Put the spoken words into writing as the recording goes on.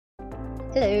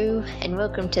Hello, and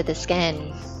welcome to The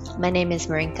Scan. My name is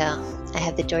Marinka. I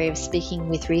have the joy of speaking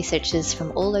with researchers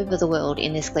from all over the world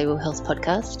in this Global Health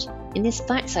podcast. In this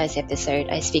bite-sized episode,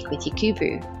 I speak with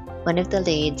Yakubu, one of the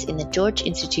leads in the George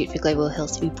Institute for Global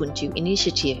Health's Ubuntu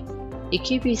initiative.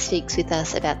 Yakubu speaks with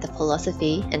us about the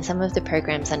philosophy and some of the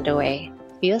programs underway.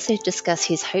 We also discuss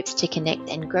his hopes to connect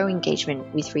and grow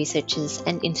engagement with researchers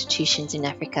and institutions in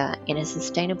Africa in a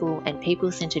sustainable and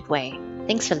people-centered way.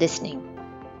 Thanks for listening.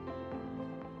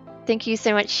 Thank you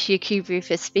so much, Yakubu,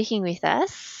 for speaking with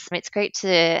us. It's great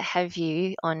to have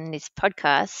you on this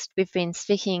podcast. We've been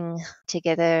speaking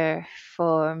together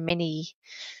for many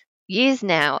years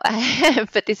now,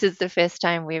 but this is the first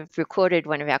time we've recorded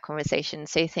one of our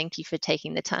conversations. So thank you for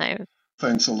taking the time.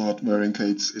 Thanks a lot, Marinka.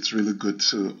 It's really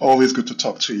always good to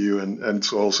talk to you and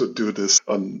to also do this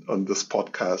on this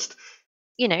podcast.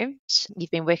 You know, you've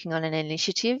been working on an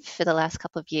initiative for the last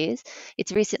couple of years.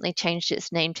 It's recently changed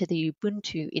its name to the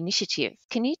Ubuntu initiative.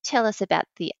 Can you tell us about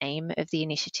the aim of the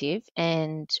initiative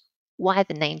and why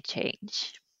the name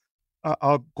change?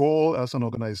 Our goal as an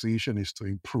organization is to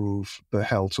improve the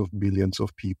health of millions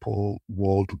of people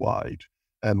worldwide.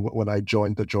 And when I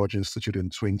joined the George Institute in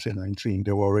 2019,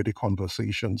 there were already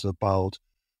conversations about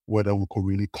whether we could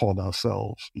really call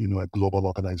ourselves, a global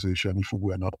organization if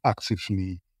we were not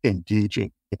actively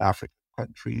engaging in African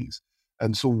countries.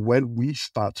 And so when we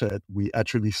started, we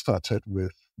actually started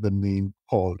with the name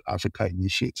called Africa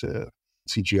Initiative,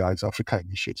 TGI's Africa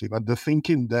Initiative. And the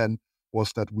thinking then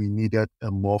was that we needed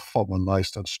a more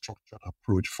formalized and structured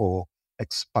approach for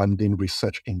expanding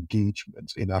research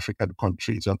engagement in African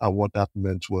countries. And what that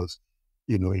meant was,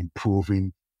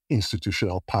 improving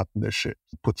institutional partnerships,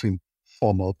 putting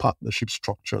formal partnership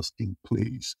structures in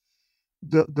place.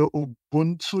 The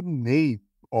Ubuntu name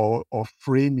or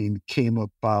framing came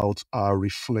about our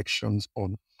reflections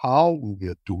on how we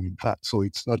are doing that. So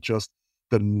it's not just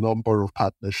the number of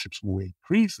partnerships we're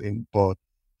increasing, but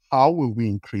how will we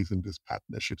increase in these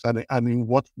partnerships? And in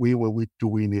what way were we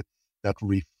doing it that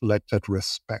reflected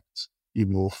respect,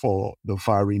 for the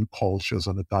varying cultures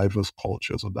and the diverse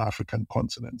cultures of the African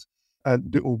continent? And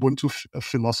the Ubuntu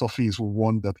philosophy is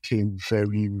one that came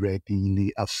very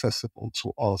readily accessible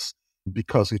to us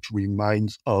because it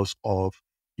reminds us of,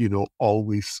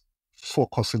 always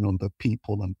focusing on the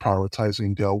people and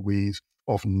prioritizing their ways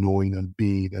of knowing and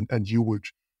being. And you would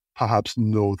perhaps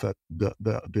know that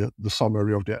the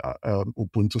summary of the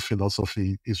Ubuntu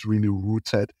philosophy is really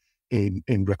rooted in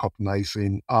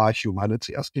recognizing our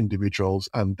humanity as individuals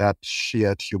and that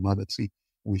shared humanity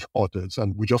with others.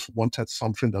 And we just wanted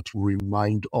something that will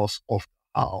remind us of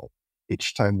how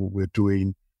each time we're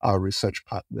doing our research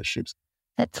partnerships.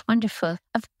 That's wonderful.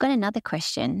 I've got another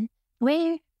question.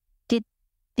 Where did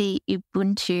the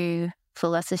Ubuntu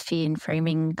philosophy and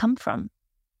framing come from?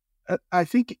 I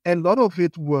think a lot of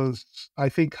it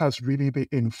has really been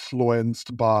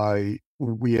influenced by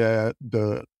where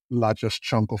the largest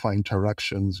chunk of our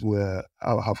interactions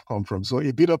have come from. So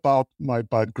a bit about my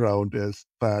background is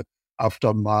that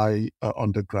after my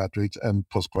undergraduate and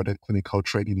postgraduate clinical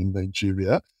training in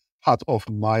Nigeria, part of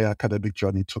my academic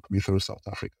journey took me through South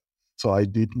Africa. So I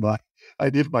did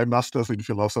my master's in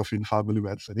philosophy and family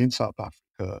medicine in South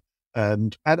Africa.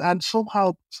 And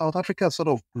somehow South Africa has sort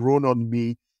of grown on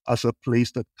me as a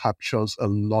place that captures a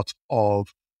lot of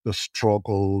the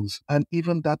struggles and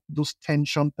even those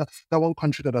tension, that one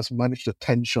country that has managed the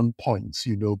tension points,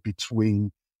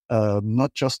 between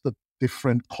not just the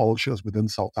different cultures within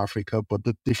South Africa, but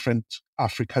the different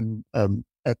African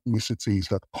ethnicities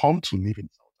that come to live in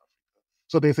South Africa.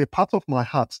 So there's a part of my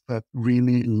heart that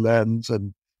really learns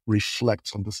and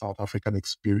reflects on the South African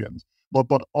experience, but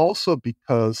also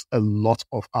because a lot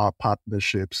of our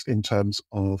partnerships in terms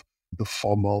of the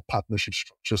formal partnership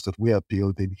structures that we are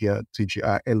building here at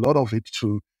TGI, a lot of it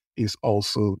too is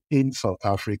also in South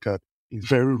Africa.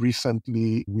 Very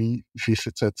recently, we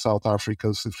visited South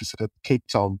Africa, so visited Cape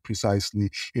Town precisely,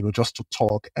 just to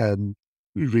talk and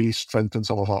really strengthen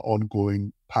some of our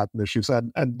ongoing partnerships.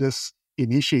 And this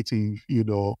initiative,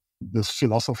 this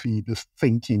philosophy, this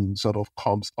thinking sort of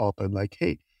comes up and like,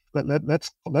 hey, let's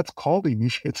call the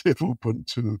initiative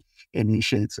Ubuntu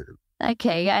Initiative.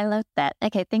 Okay, I love that.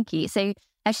 Okay, thank you. So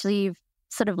actually, you've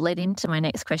sort of led into my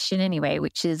next question anyway,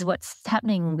 which is what's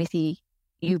happening with the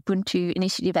Ubuntu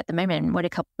initiative at the moment? What are a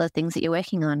couple of things that you're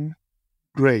working on?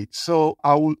 Great. So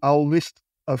I'll list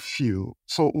a few.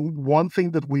 So one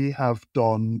thing that we have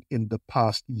done in the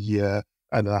past year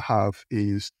and a half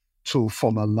is to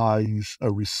formalize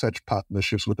a research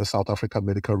partnerships with the South African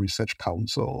Medical Research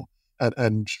Council.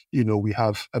 And we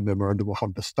have a memorandum of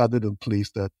understanding in place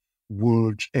that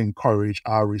would encourage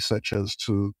our researchers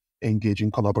to engage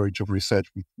in collaborative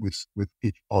research with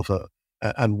each other.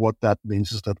 And what that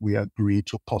means is that we agree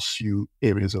to pursue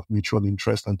areas of mutual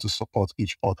interest and to support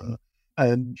each other.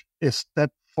 And a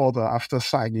step further after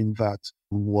signing that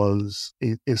was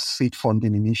a seed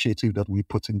funding initiative that we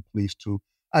put in place to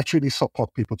actually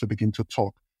support people to begin to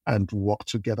talk and work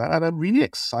together. And I'm really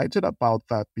excited about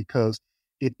that because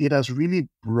it has really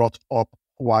brought up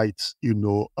quite,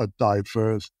 a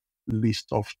diverse list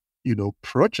of,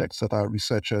 projects that our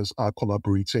researchers are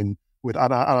collaborating with.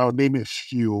 And I'll name a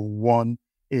few. One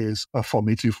is a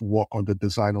formative work on the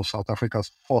design of South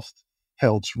Africa's first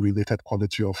health-related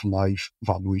quality of life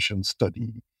valuation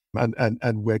study.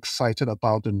 And we're excited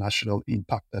about the national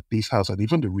impact that this has and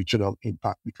even the regional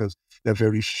impact because there are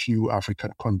very few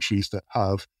African countries that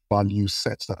have value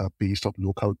sets that are based on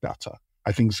local data.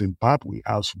 I think Zimbabwe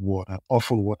has one, and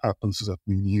often what happens is that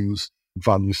we use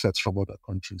value sets from other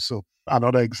countries. So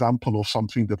another example of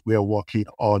something that we're working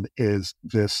on is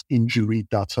this injury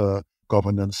data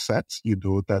governance set,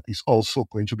 that is also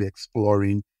going to be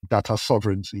exploring data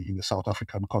sovereignty in the South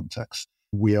African context.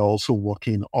 We are also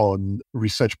working on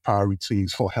research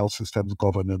priorities for health systems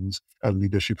governance and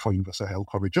leadership for universal health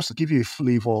coverage, just to give you a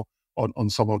flavor on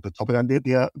some of the topics. And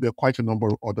there are quite a number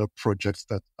of other projects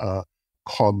that are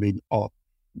coming up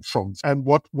from. And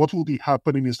what will be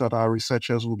happening is that our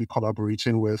researchers will be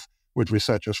collaborating with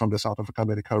researchers from the South African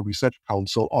Medical Research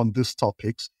Council on these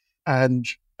topics and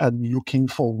looking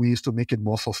for ways to make it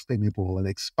more sustainable and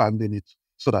expanding it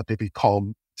so that they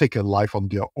take a life on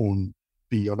their own.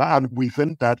 And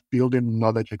within that, building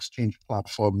knowledge exchange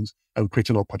platforms and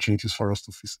creating opportunities for us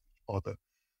to visit each other.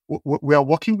 We are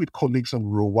working with colleagues in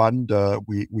Rwanda.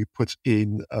 We put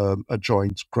in a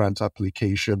joint grant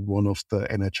application, one of the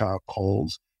NHR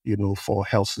calls, for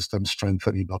health system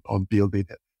strengthening, on building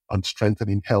it, on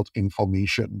strengthening health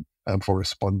information for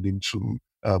responding to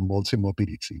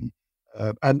multi-mobility.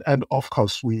 And of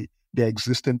course, there are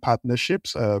existing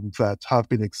partnerships that have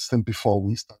been existing before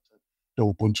we started the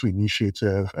Ubuntu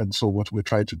initiative. And so what we're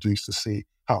trying to do is to say,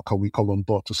 how can we come on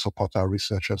board to support our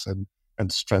researchers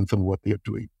and strengthen what they're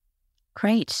doing?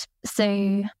 Great.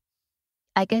 So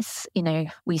I guess,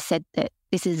 we said that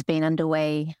this has been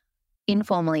underway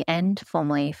informally and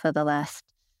formally for the last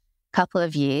couple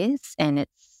of years, and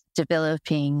it's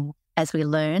developing as we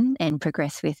learn and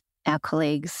progress with our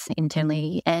colleagues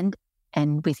internally and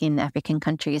within African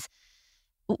countries.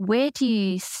 Where do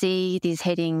you see this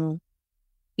heading,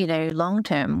 long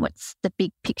term? What's the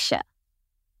big picture?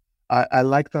 I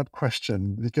like that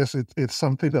question because it's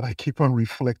something that I keep on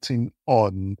reflecting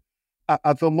on.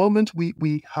 At the moment,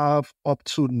 we have up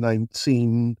to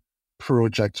 19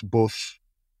 projects, both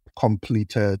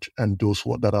completed and those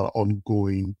that are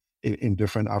ongoing in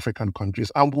different African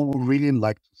countries. And we would really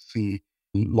like to see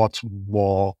lots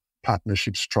more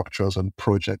partnership structures and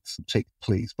projects take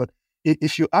place. But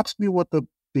if you ask me what the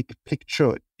big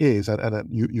picture is, and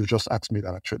you just asked me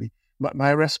that actually,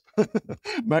 my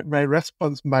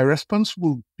response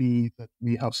will be that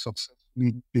we have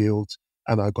successfully built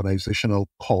an organizational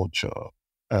culture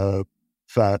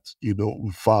that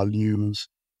values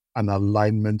an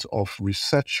alignment of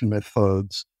research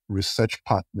methods, research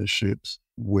partnerships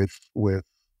with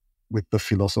the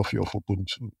philosophy of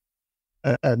Ubuntu.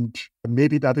 And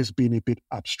maybe that is being a bit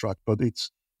abstract, but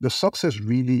the success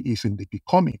really is in the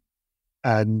becoming.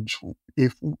 And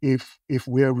if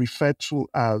we're referred to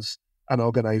as an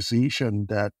organization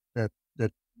that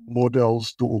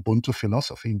models the Ubuntu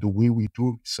philosophy in the way we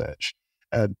do research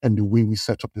and the way we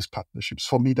set up these partnerships,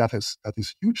 for me that is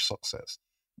huge success,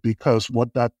 because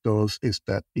what that does is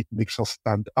that it makes us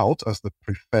stand out as the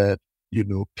preferred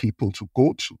people to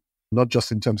go to, not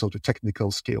just in terms of the technical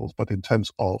skills, but in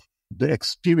terms of the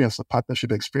experience, the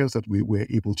partnership experience that we were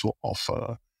able to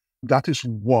offer. That is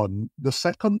one. The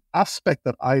second aspect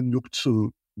that I look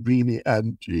to really,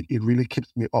 and it really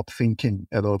keeps me up thinking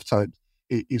a lot of times,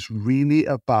 is really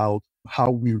about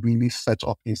how we really set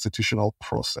up institutional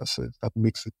processes that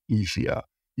makes it easier,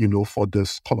 for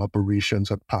these collaborations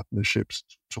and partnerships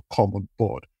to come on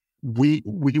board. We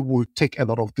will take a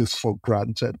lot of this for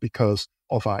granted because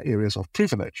of our areas of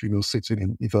privilege, sitting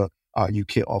in either our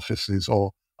UK offices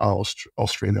or our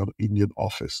Australian Indian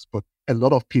office. But a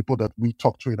lot of people that we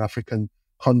talk to in African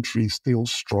countries still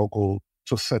struggle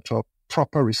to set up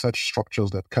proper research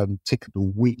structures that can take the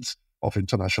weight of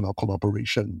international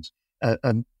collaborations.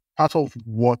 And part of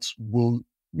what will,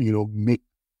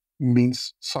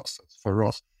 means success for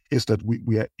us is that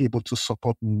we are able to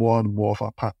support more and more of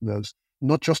our partners,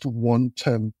 not just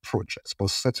one-term projects, but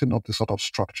setting up the sort of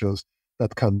structures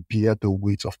that can bear the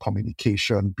weight of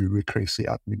communication, bureaucracy,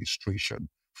 administration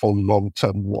for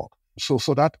long-term work. So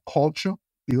that culture,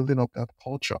 building up that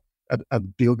culture,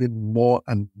 and building more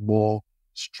and more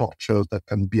structures that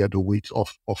can bear the weight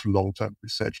of long-term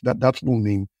research. That will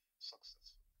mean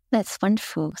success. That's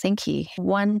wonderful. Thank you.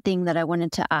 One thing that I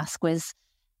wanted to ask was,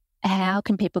 how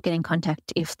can people get in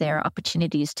contact if there are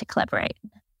opportunities to collaborate?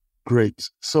 Great.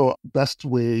 So best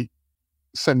way,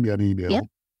 send me an email. Yep.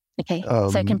 Okay.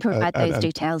 So I can provide those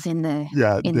details in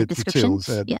the description.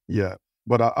 Yeah.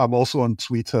 But I'm also on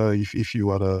Twitter if you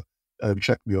want to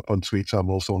check me up on Twitter. I'm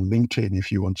also on LinkedIn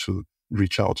if you want to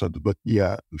reach out. But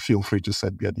yeah, feel free to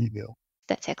send me an email.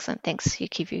 That's excellent. Thanks,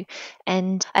 Yukivu.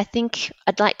 And I think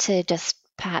I'd like to just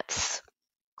perhaps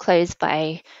close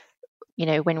by,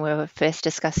 when we were first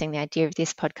discussing the idea of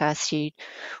this podcast, you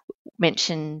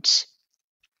mentioned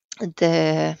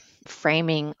the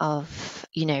framing of,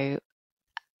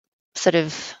 sort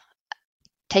of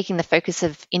taking the focus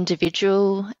of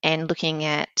individual and looking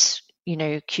at,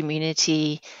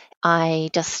 community. I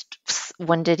just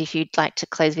wondered if you'd like to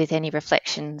close with any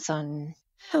reflections on.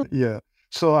 Yeah.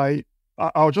 So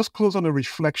I'll just close on a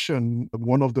reflection.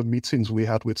 One of the meetings we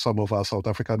had with some of our South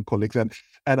African colleagues, and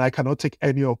I cannot take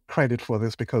any credit for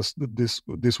this because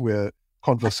this were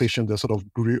conversations that sort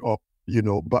of grew up,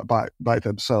 by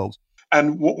themselves.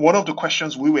 And one of the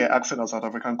questions we were asking as South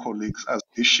African colleagues as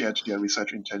they shared their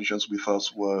research intentions with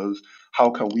us was,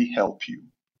 how can we help you?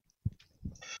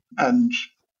 And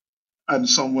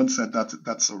someone said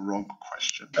that's a wrong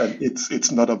question. And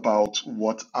it's not about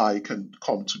what I can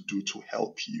come to do to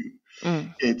help you.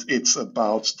 It's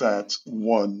about that,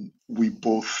 one, we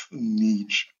both need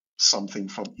something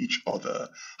from each other.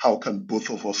 How can both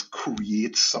of us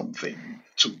create something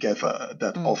together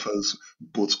that offers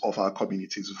both of our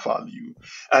communities value?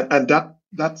 And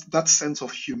that sense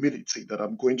of humility that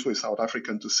I'm going to a South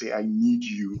African to say, I need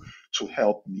you to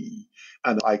help me,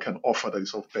 and I can offer that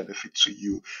is of benefit to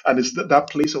you. And it's that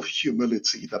place of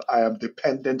humility that I am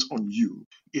dependent on you.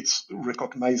 It's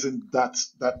recognizing that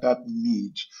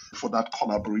need for that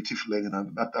collaborative learning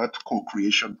and that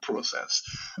co-creation process.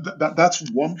 That's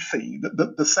one thing.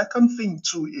 The second thing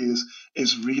too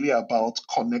is really about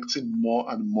connecting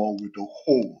more and more with the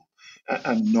whole,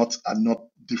 and not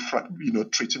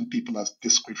treating people as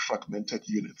discrete, fragmented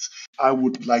units. I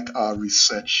would like our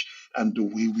research and the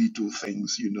way we do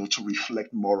things, to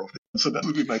reflect more of it. So that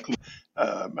would be my clue.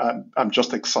 I'm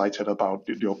just excited about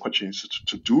the opportunity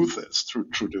to do this through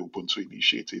the Ubuntu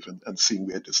initiative and seeing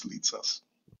where this leads us.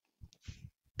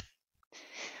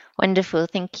 Wonderful,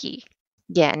 thank you.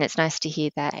 Yeah, and it's nice to hear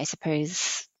that, I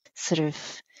suppose, sort of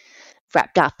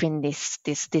wrapped up in this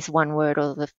one word,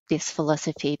 or this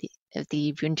philosophy of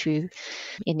the Ubuntu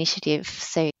initiative.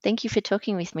 So thank you for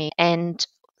talking with me. And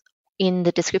in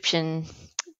the description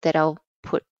that I'll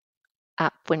put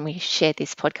up when we share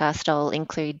this podcast, I'll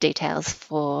include details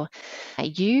for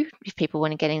you if people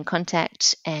want to get in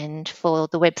contact, and for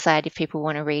the website if people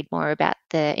want to read more about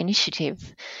the initiative.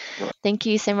 Thank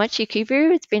you so much,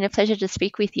 Yukivu. It's been a pleasure to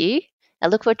speak with you. I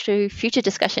look forward to future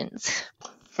discussions.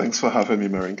 Thanks for having me,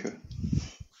 Marinka.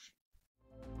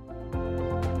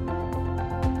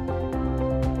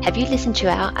 Have you listened to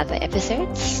our other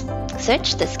episodes?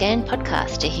 Search the Scan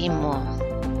podcast to hear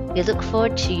more. We look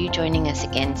forward to you joining us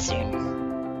again soon.